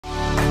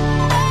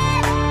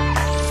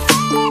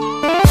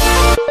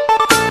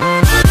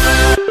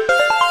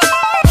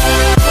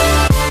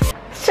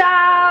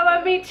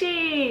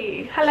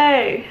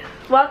Hello,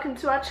 welcome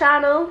to our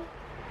channel.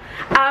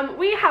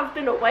 We have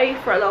been away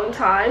for a long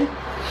time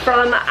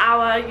from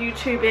our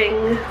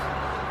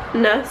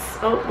YouTubing-ness,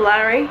 oh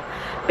blurry,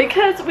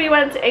 because we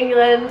went to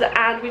England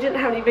and we didn't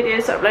have any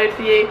videos to upload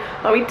for you.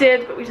 Well, we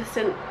did, but we just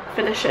didn't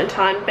finish it in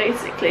time,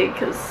 basically,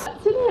 because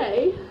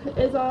today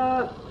is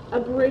a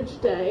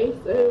bridge day.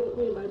 So what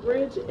I mean by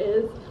bridge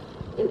is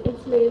in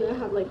Italy they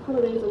have like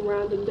holidays on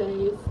random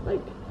days,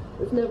 like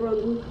it's never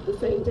on the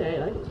same day.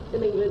 Like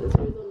in England it's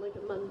always on like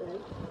a Monday,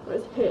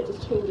 whereas here it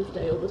just changes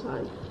day all the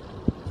time.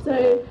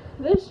 So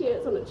this year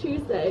it's on a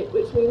Tuesday,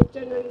 which means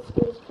generally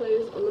schools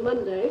close on the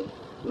Monday.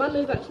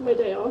 Monday's actually my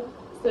day off,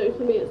 so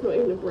for me it's not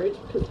even a bridge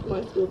because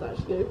my school's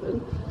actually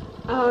open.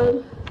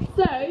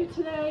 So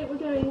today we're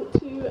going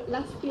to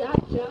La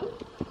Spiaggia,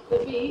 the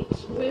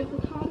beach, with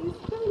Riccardo's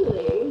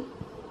family.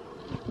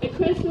 E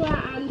questo è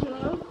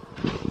Angelo.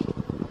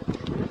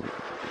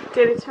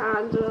 Dilly to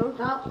Angelo.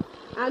 Ciao.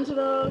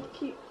 Angelo,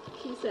 chi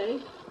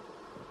sei?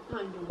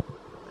 Angelo.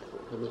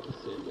 Non chi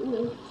sei?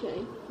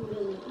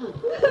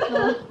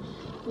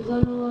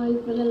 Sono il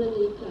fratello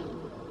di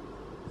Riccardo.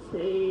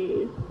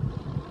 Sì.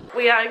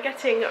 We are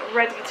getting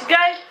ready to go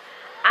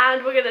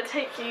and we're going to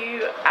take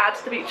you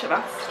to the beach with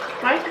us,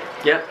 right?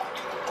 Yep.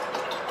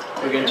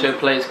 We're going to a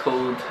place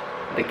called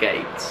The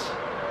Gates.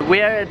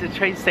 We are at the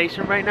train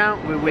station right now.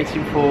 We're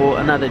waiting for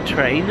another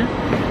train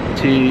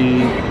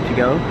to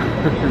go.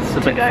 It's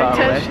a bit far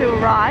away. To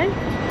arrive.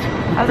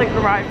 Hasn't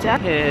arrived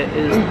yet. Here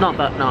is not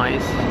that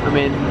nice. I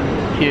mean,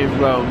 here in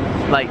Rome,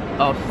 like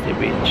Ostia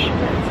Beach.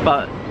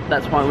 But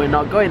that's why we're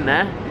not going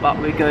there. But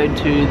we're going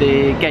to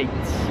the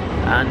Gates.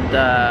 And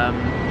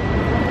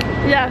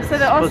yeah, so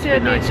the Ostia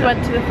Beach we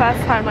went to the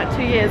first time like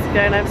 2 years ago,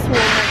 and I've sworn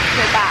never to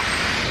go back.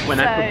 When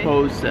I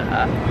proposed to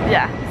her.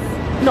 Yes,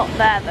 not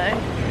there though.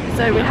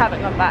 So we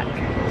haven't gone back.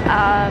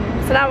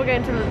 So now we're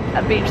going to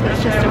a beach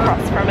that's just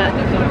across from it.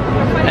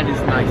 And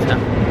it's nicer.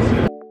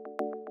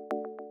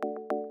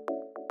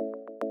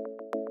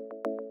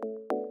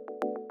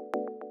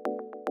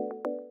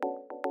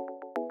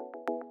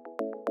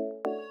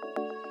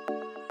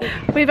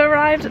 We've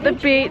arrived at the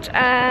beach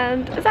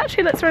and it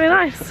actually looks really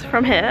nice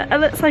from here. It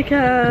looks like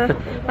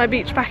my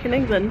beach back in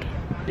England.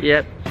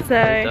 Yep.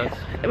 So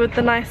with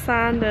the nice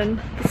sand and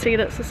the sea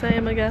looks the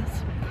same, I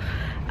guess.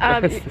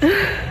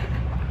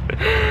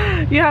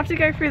 You have to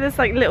go through this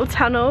like little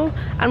tunnel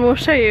and we'll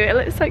show you. It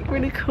looks like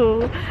really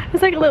cool.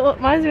 It's like a little,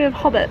 reminds me of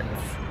Hobbits.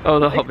 Oh,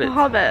 the like Hobbit. The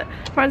Hobbit.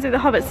 Reminds me of the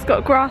Hobbits. It's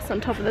got grass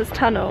on top of this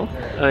tunnel.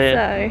 Oh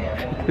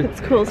yeah. So it's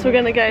cool. So we're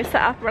gonna go sit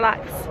up,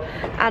 relax,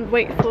 and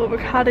wait for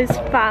Riccardo's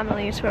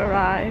family to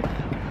arrive.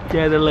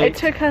 Yeah, they're late. It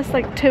took us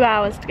like 2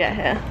 hours to get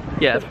here.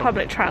 Yeah. With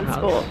public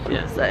transport.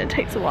 Yeah. So it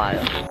takes a while.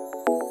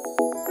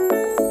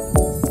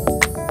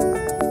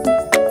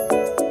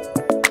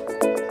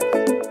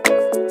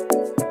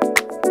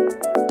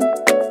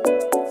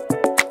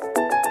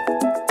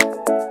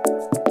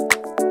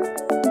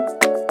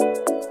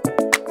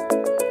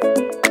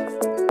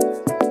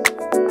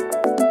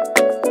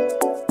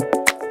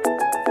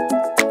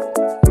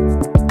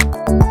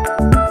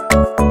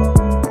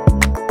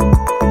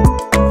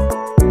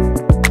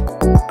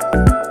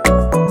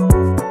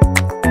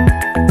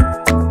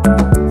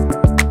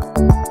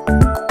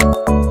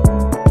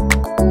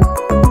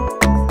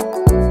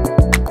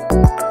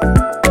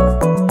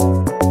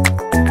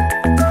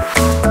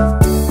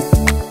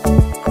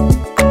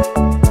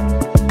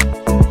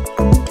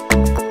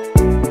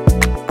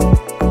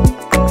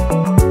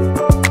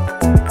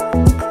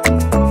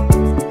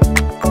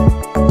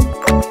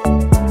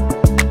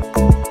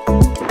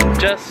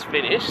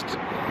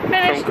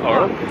 From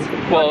Coral.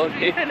 Well,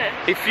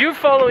 if you're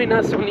following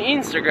us on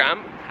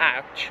Instagram,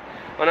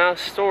 on our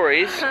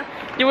stories,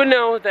 you will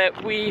know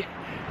that we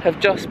have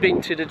just been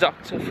to the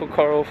doctor for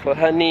Coral for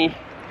her knee,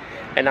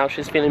 and now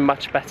she's feeling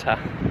much better.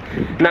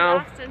 Now,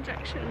 last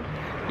injection.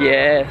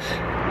 Yes,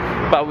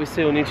 but we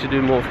still need to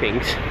do more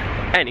things.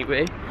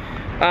 Anyway,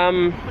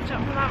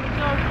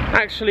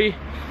 actually,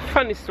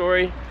 funny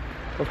story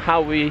of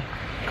how we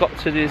got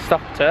to this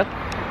doctor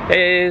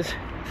is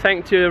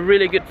thanks to a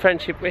really good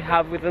friendship we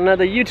have with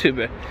another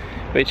YouTuber,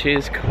 which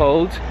is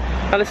called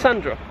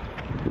Alessandro,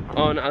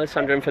 on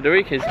Alessandro and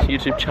Federica's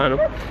YouTube channel.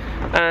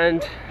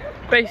 And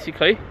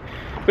basically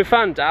we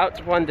found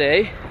out one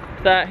day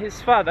that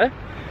his father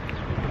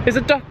is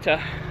a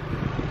doctor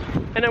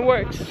and it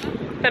works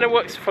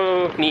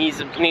for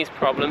knees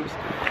problems.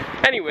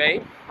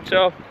 Anyway,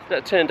 so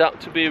that turned out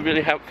to be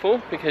really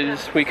helpful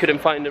because we couldn't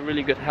find a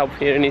really good help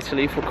here in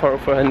Italy for Coral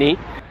for her knee.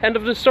 End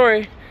of the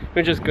story.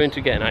 We're just going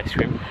to get an ice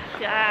cream.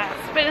 Yes,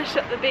 finished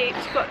at the beach,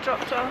 got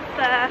dropped off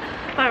there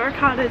by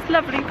Riccardo's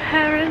lovely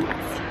parents.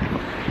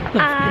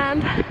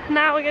 And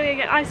now we're going to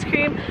get ice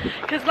cream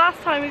because last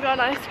time we got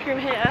an ice cream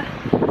here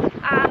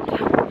and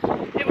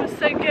it was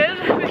so good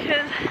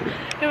because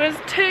it was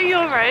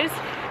 €2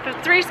 for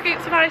 3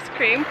 scoops of ice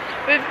cream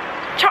with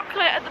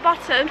chocolate at the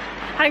bottom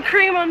and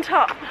cream on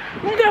top.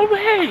 No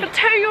way! For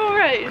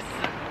 €2!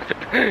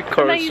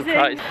 Coral's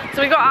surprised.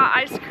 So we got our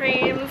ice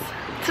creams.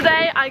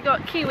 Today I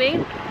got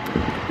kiwi.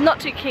 Not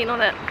too keen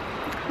on it.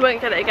 Won't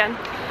get it again.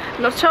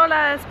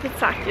 Nocciola e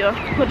pistacchio.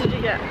 What did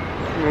you get?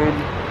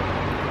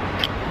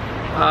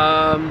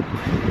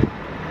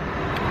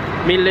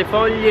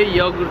 Millefoglie,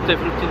 yogurt e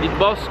frutti di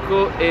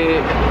bosco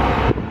e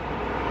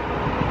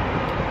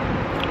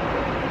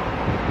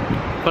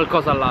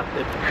qualcosa al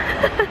latte.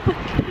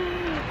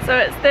 So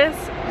it's this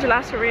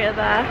gelateria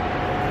there,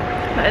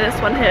 no,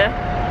 this one here.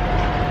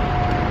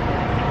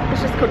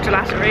 It's just called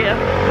gelateria.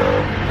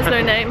 There's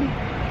no name.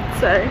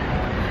 So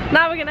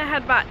now we're gonna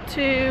head back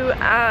to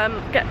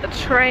get the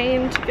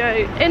train to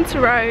go into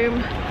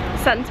Rome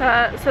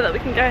centre so that we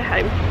can go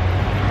home.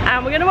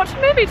 And we're gonna watch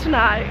a movie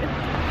tonight.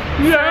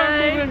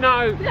 Yeah, So,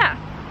 no. yeah,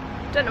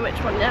 don't know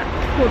which one yet.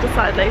 We'll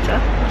decide later.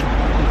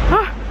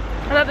 Oh,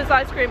 I love this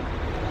ice cream.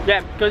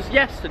 Yeah, because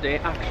yesterday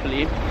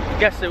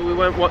we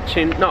went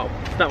watching, no,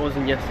 that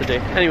wasn't yesterday.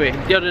 Anyway,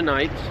 the other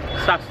night,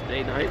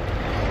 Saturday night,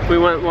 we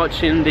went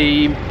watching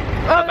the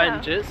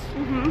Avengers,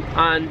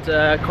 and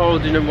Carl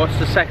didn't watch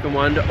the second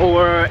one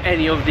or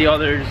any of the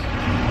others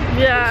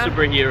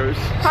superheroes.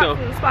 Apart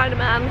from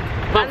Spider-Man,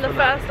 and the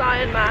first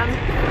Iron Man,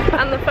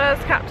 and the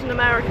first Captain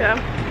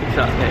America.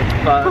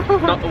 Exactly,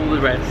 but not all the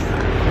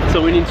rest.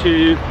 So we need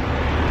to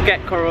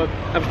get Carl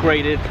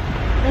upgraded.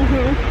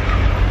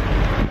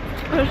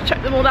 Let's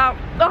check them all out.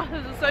 Oh,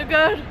 this is so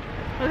good.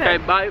 Okay,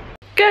 bye.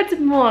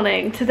 Good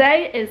morning.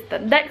 Today is the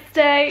next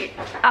day.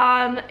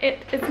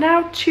 It is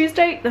now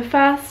Tuesday, the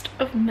 1st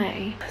of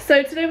May.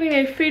 So today we're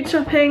gonna go food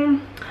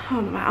shopping.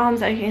 Oh, my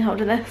arm's aching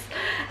holding this.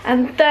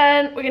 And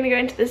then we're gonna go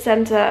into the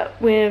centre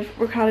with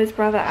Riccardo's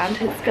brother and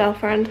his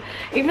girlfriend.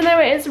 Even though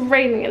it is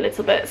raining a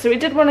little bit, so we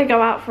did want to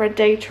go out for a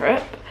day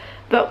trip,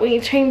 but we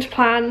changed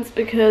plans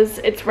because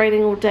it's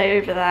raining all day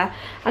over there.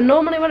 And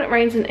normally when it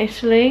rains in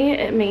Italy,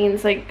 it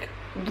means like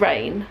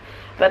rain.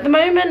 But at the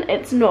moment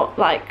it's not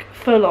like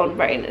full-on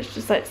rain, it's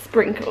just like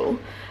sprinkle.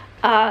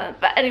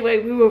 But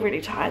anyway, we were really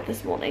tired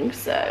this morning,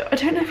 so I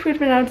don't know if we'd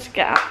been able to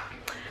get up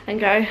and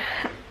go.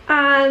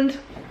 And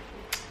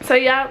so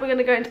yeah, we're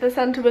gonna go into the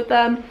centre with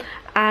them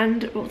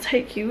and we'll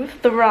take you for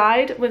the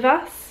ride with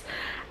us.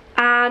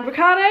 And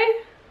Riccardo,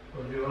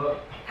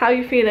 how are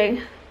you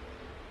feeling?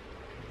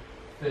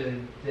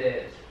 Feeling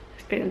dead.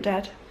 He's feeling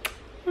dead.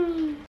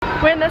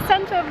 We're in the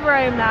centre of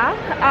Rome now.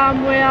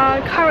 We are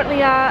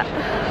currently at,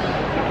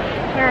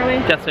 where are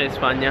we? Piazza di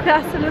Spagna.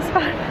 Piazza di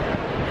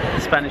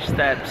Spagna. Spanish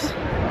Steps.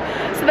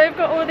 So they've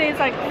got all these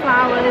like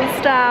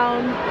flowers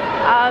down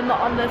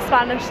on the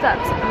Spanish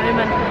Steps at the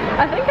moment.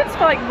 I think it's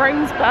for like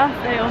Rome's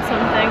birthday or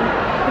something.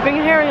 I've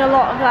been hearing a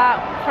lot of that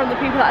from the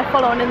people that I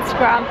follow on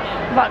Instagram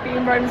about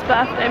being Rome's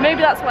birthday.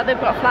 Maybe that's why they've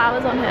got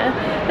flowers on here.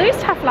 They used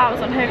to have flowers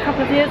on here a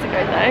couple of years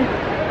ago though,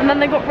 and then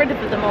they got rid of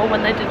them all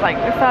when they did like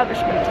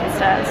refurbishment to the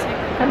stairs,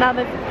 and now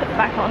they've put them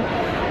back on.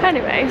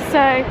 Anyway,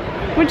 so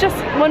we're just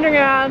wandering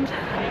around,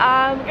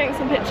 getting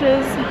some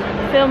pictures,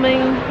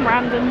 filming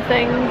random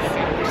things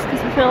just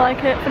because we feel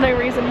like it for no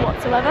reason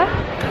whatsoever.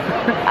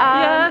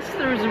 Yes,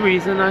 there is a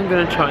reason. I'm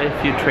going to try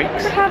a few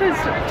tricks. Riccardo's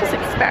just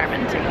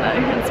experimenting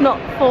though. It's not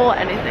for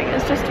anything,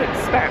 it's just to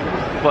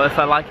experiment. But if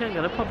I like it, I'm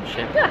going to publish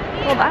it.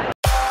 Yeah, all that.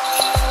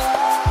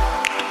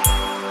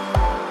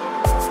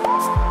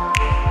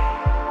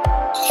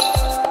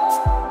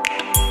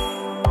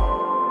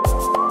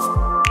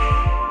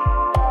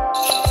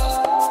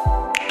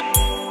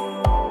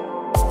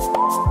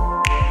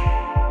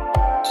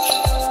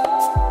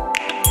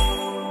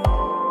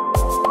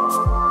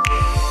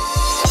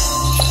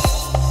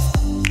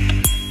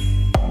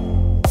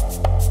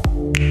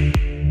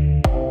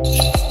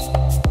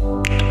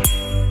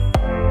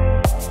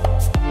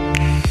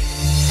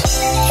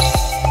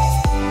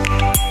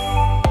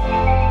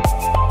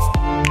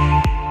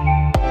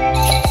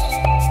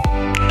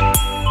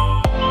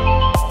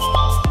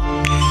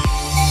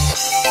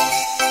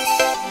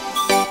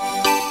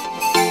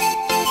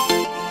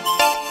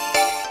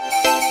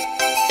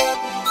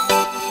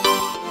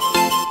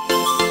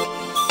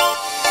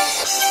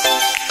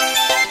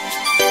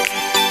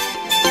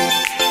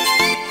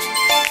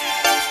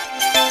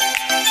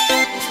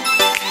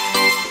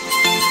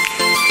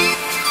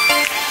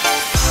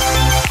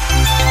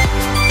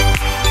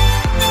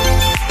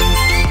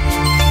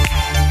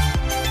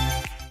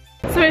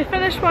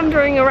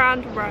 Wandering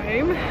around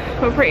Rome.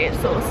 We're pretty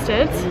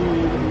exhausted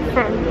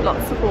from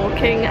lots of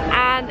walking,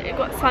 and it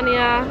got sunnier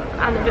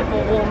and a bit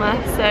more warmer,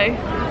 so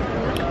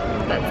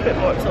that's a bit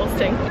more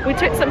exhausting. We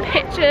took some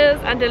pictures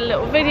and did a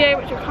little video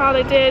which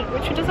Riccardo did,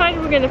 which we decided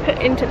we're going to put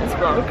into this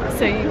vlog,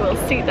 so you will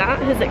see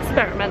that, his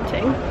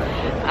experimenting.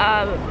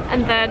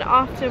 And then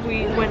after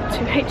we went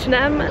to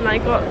H&M and I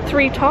got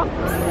 3 tops.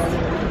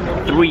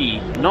 3,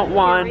 not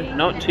 1,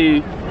 not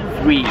 2,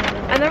 3.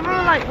 And they're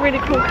all like really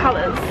cool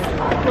colours.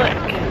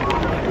 Look.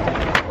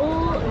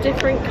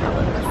 Different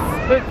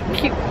colours with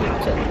cute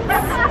buttons.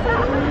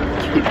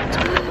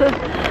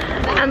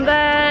 And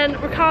then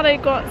Riccardo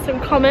got some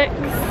comics.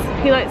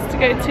 He likes to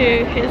go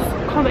to his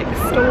comic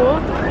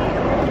store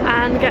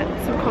and get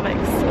some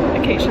comics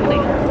occasionally.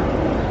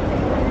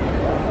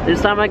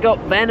 This time I got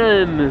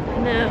Venom.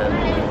 No.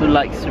 Who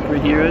likes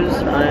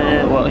superheroes?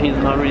 Well, he's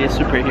not really a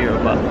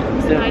superhero, but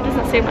still. No, he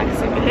doesn't seem like a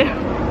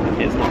superhero.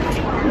 It's not.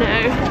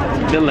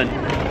 No. Villain.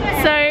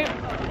 So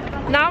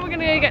now we're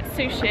gonna go get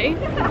sushi.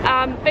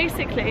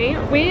 Basically,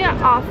 we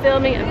are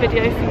filming a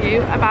video for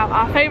you about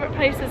our favourite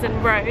places in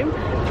Rome,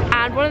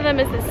 and one of them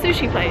is this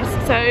sushi place.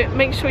 So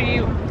make sure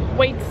you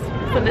wait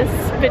for this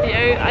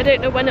video. I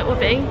don't know when it will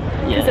be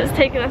because it's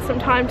taken us some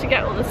time to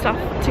get all the stuff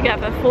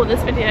together for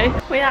this video.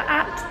 We are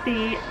at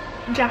the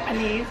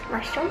Japanese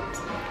restaurant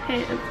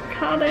here in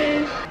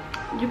Ricardo.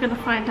 You're gonna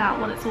find out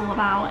what it's all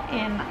about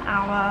in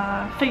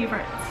our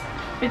favourites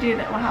video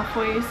that we'll have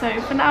for you.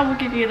 So for now, we'll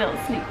give you a little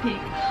sneak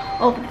peek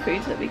of the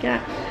foods that we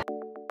get.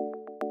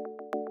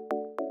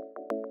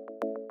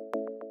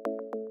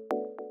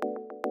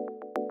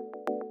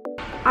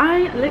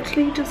 I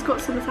literally just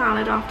got some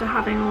salad after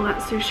having all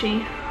that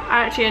sushi.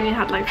 I actually only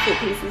had like 4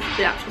 pieces of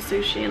the actual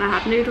sushi, and I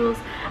had noodles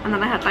and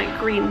then I had like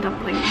green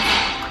dumplings.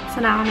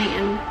 So now I'm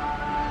eating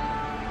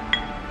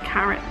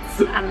carrots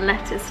and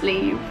lettuce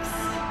leaves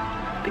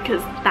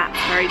because that's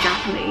very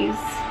Japanese.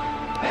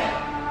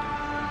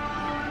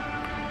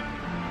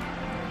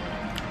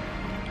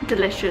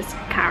 Delicious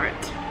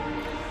carrot.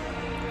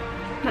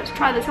 Let's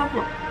try this other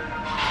one.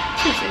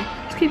 Seriously,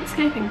 just keep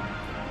escaping.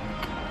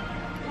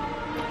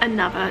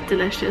 Another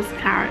delicious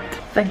carrot.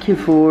 Thank you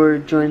for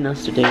joining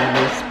us today on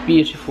this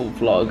beautiful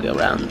vlog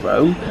around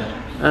Rome,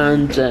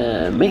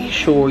 and make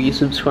sure you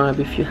subscribe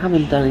if you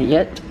haven't done it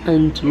yet,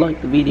 and to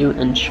like the video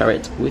and share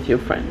it with your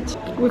friends.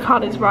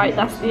 Ricardo's right,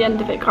 that's the end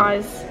of it,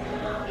 guys.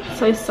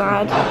 So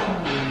sad.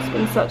 It's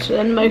been such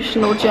an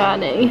emotional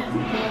journey.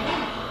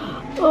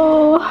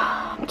 Oh,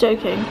 I'm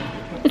joking.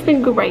 It's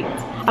been great,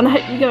 and I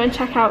hope you go and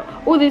check out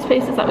all these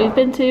places that we've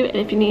been to, and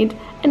if you need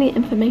any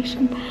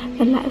information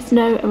then let us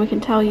know and we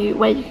can tell you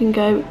where you can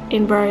go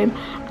in Rome.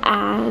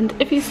 And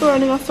if you saw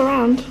any of us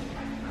around,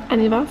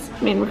 any of us,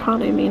 I mean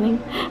Ricardo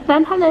meaning,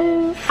 then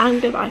hello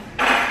and goodbye.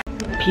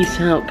 Peace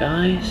out,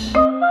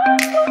 guys.